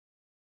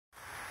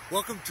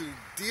Welcome to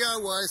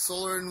DIY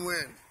Solar and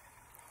Wind.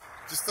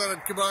 Just thought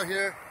I'd come out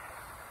here.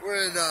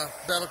 We're in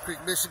Battle Creek,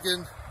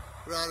 Michigan.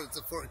 We're out at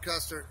the Fort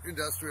Custer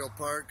Industrial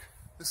Park.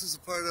 This is a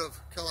part of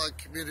Kellogg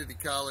Community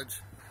College.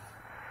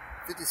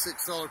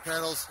 56 solar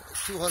panels,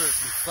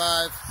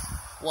 205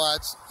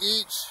 watts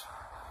each,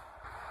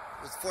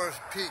 with 4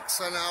 peak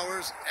sun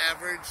hours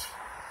average.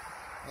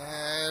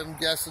 I'm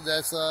guessing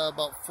that's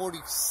about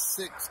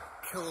 46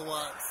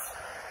 kilowatts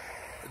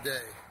a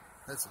day.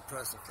 That's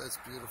impressive. That's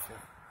beautiful.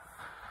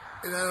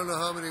 And I don't know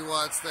how many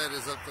watts that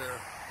is up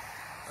there.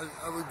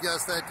 I would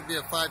guess that to be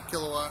a 5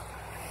 kilowatt.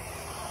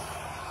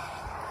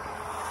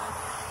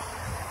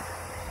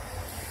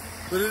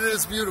 But it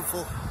is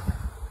beautiful.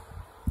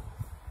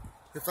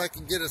 If I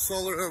can get a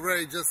solar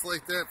array just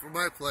like that for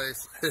my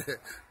place,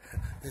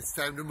 it's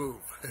time to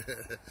move.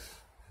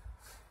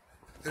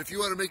 And if you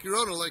want to make your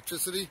own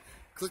electricity,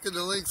 click on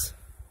the links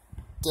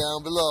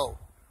down below.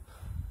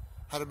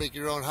 How to make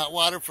your own hot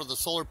water for the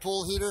solar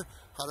pool heater,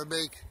 how to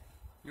make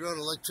your own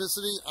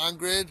electricity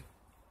on-grid,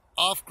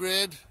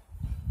 off-grid,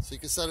 so you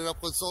can set it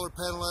up one solar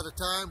panel at a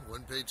time,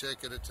 one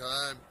paycheck at a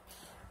time,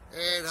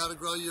 and how to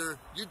grow your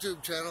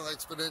YouTube channel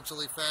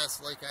exponentially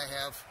fast like I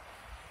have.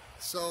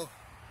 So,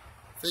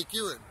 thank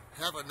you and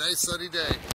have a nice sunny day.